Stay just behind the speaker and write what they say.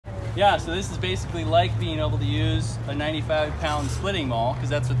Yeah, so this is basically like being able to use a 95-pound splitting maul, because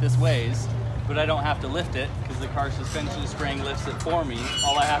that's what this weighs, but I don't have to lift it because the car suspension spring lifts it for me.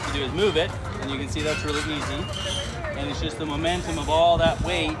 All I have to do is move it, and you can see that's really easy. And it's just the momentum of all that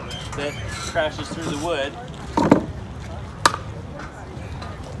weight that crashes through the wood.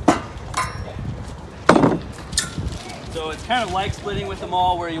 So it's kind of like splitting with the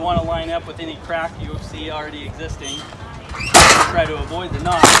maul, where you want to line up with any crack you see already existing. Try to avoid the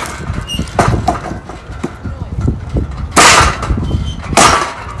knot.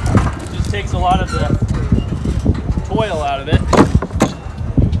 It just takes a lot of the toil out of it.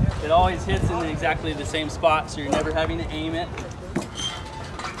 It always hits in exactly the same spot, so you're never having to aim it.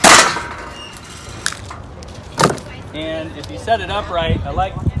 And if you set it up right, I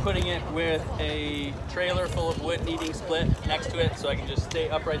like putting it with a trailer full of wood needing split next to it, so I can just stay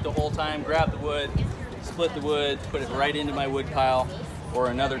upright the whole time, grab the wood, split the wood, put it right into my wood pile, or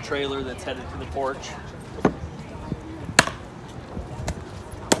another trailer that's headed to the porch.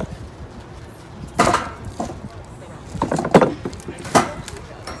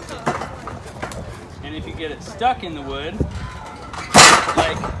 And if you get it stuck in the wood,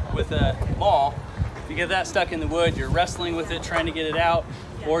 like with a maul, if you get that stuck in the wood, you're wrestling with it, trying to get it out,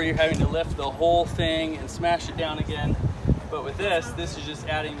 or you're having to lift the whole thing and smash it down again. But with this is just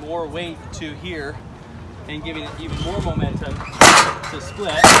adding more weight to here and giving it even more momentum to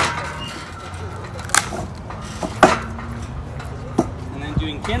split. And then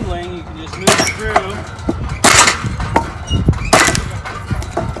doing kindling, you can just move it through.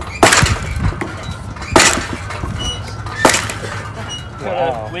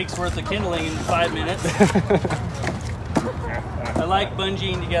 Wow. A week's worth of kindling in 5 minutes. I like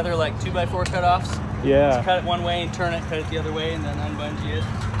bungeeing together like 2x4 cutoffs. Yeah. Just cut it one way and turn it, cut it the other way, and then unbungee it.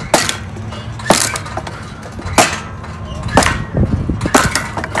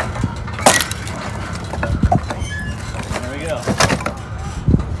 There we go.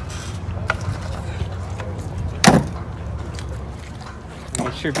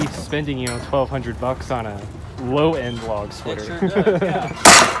 It sure beats spending, you know, $1,200 on a low-end log splitter. It sure does, yeah.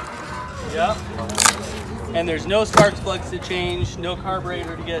 Yep. And there's no spark plugs to change, no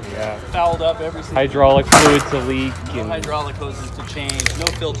carburetor to get fouled up every single hydraulic fluid to leak. No hydraulic hoses to change, no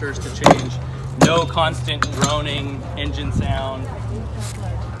filters to change, no constant droning engine sound.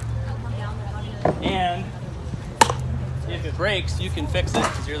 And if it breaks, you can fix it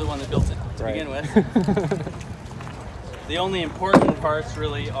because you're the one that built it to begin with. The only important parts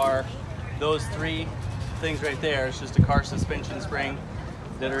really are those three things right there. It's just a car suspension spring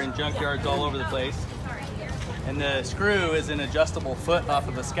that are in junkyards all over the place. And the screw is an adjustable foot off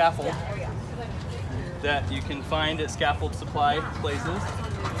of a scaffold that you can find at scaffold supply places.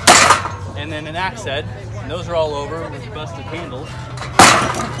 And then an axe head. And those are all over with busted handles.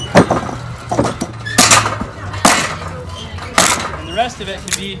 And the rest of it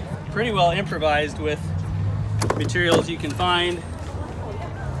can be pretty well improvised with materials you can find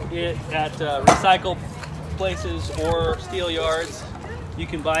it at recycle places or steel yards. You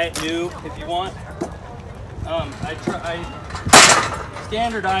can buy it new if you want. I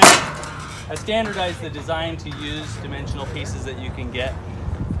standardize the design to use dimensional pieces that you can get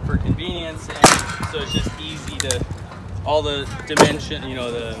for convenience, and so it's just easy to, all the dimension, you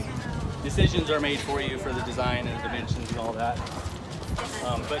know, the decisions are made for you for the design and the dimensions and all that.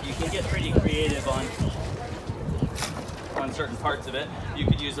 But you can get pretty creative on certain parts of it. You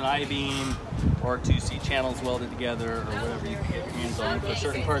could use an I-beam or 2C channels welded together or whatever you can get your hands on for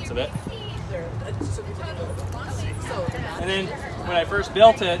certain parts of it. And then when I first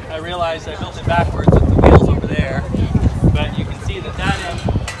built it, I realized I built it backwards with the wheels over there. But you can see that that end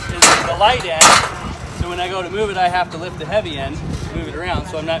is the light end. So when I go to move it, I have to lift the heavy end, move it around.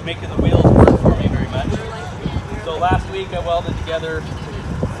 So I'm not making the wheels work for me very much. So last week I welded together a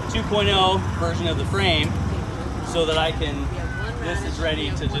 2.0 version of the frame so that I can, this is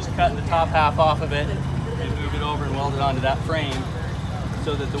ready to just cut the top half off of it and move it over and weld it onto that frame,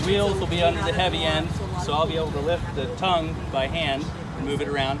 so that the wheels will be under the heavy end, so I'll be able to lift the tongue by hand and move it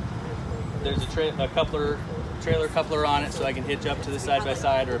around. There's a trailer coupler on it, so I can hitch up to the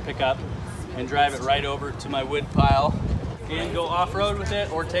side-by-side or a pickup and drive it right over to my wood pile and go off-road with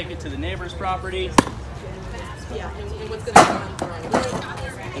it, or take it to the neighbor's property.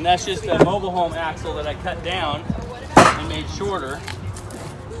 And that's just a mobile home axle that I cut down and made shorter.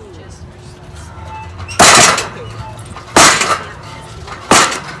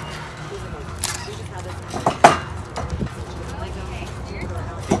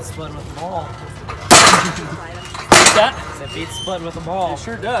 Split with a ball. What's that? It beats split with a ball. It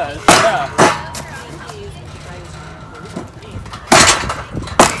sure does, yeah.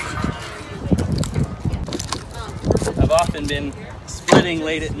 been splitting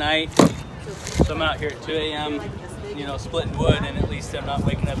late at night. So I'm out here at 2 a.m. you know, splitting wood, and at least I'm not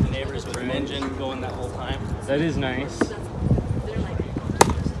waking up the neighbors with an engine going that whole time. That is nice.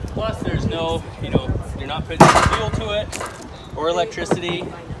 Plus there's no, you know, you're not putting fuel to it or electricity.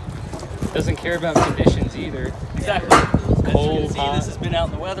 Doesn't care about conditions either. Exactly. As Cold, you can see, hot. this has been out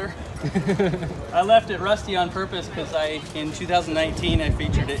in the weather. I left it rusty on purpose because in 2019 I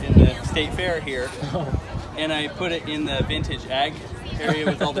featured it in the state fair here. And I put it in the vintage ag area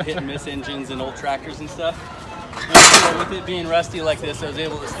with all the hit and miss engines and old tractors and stuff. And so with it being rusty like this, I was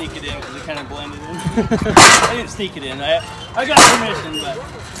able to sneak it in because it kind of blended in. I didn't sneak it in. I got permission, but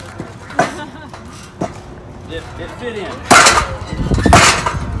it fit in.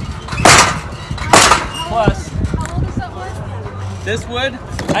 Plus, this wood,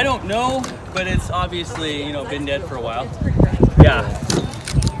 I don't know, but it's obviously, you know, been dead for a while. Yeah.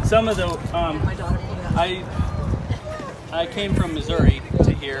 Some of the, I came from Missouri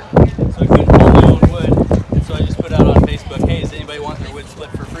to here, so I couldn't pull my own wood. And so I just put out on Facebook, hey, does anybody want their wood split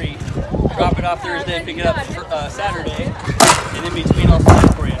for free? Drop it off Thursday, pick it up Saturday, and in between I'll split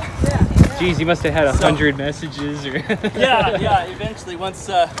it for you. Geez, you must have had 100 messages or yeah, eventually once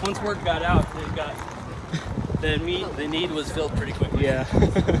word got out, it got, the need was filled pretty quickly. Yeah.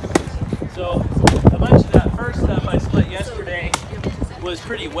 So a bunch of that first stuff I split yesterday was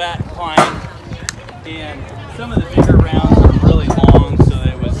pretty wet pine, and some of the bigger rounds were really long, so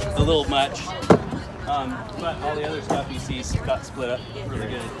it was a little much. But all the other stuff you see got split up really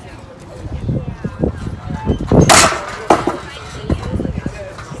good.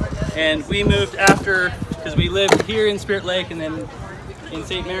 And we moved after, because we lived here in Spirit Lake and then in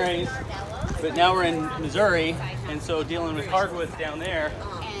St. Mary's, but now we're in Missouri, and so dealing with hardwoods down there.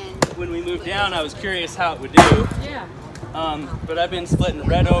 When we moved down, I was curious how it would do. Yeah. But I've been splitting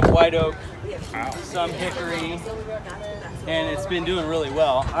red oak, white oak, some hickory, and it's been doing really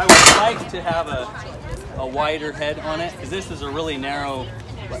well. I would like to have a wider head on it, because this is a really narrow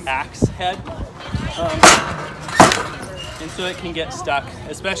axe head. And so it can get stuck,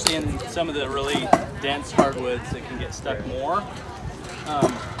 especially in some of the really dense hardwoods, it can get stuck more.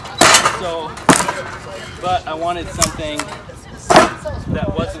 But I wanted something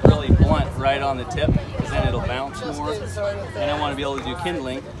that wasn't really blunt right on the tip, because then it'll bounce more. And I want to be able to do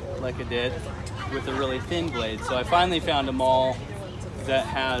kindling like I did with a really thin blade. So I finally found a maul that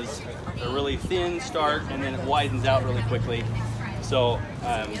has a really thin start and then it widens out really quickly. So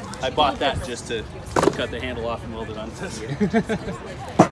I bought that just to cut the handle off and weld it on this.